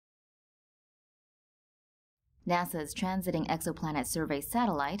NASA's Transiting Exoplanet Survey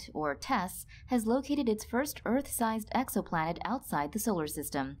Satellite, or TESS, has located its first Earth-sized exoplanet outside the solar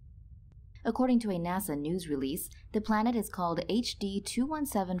system. According to a NASA news release, the planet is called HD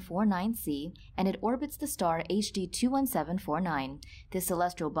 21749c and it orbits the star HD 21749. This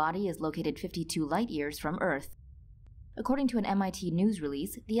celestial body is located 52 light-years from Earth. According to an MIT news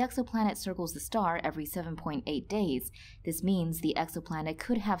release, the exoplanet circles the star every 7.8 days. This means the exoplanet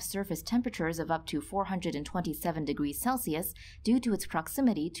could have surface temperatures of up to 427 degrees Celsius due to its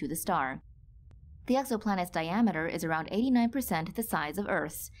proximity to the star. The exoplanet's diameter is around 89% the size of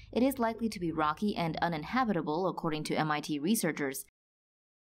Earth's. It is likely to be rocky and uninhabitable, according to MIT researchers.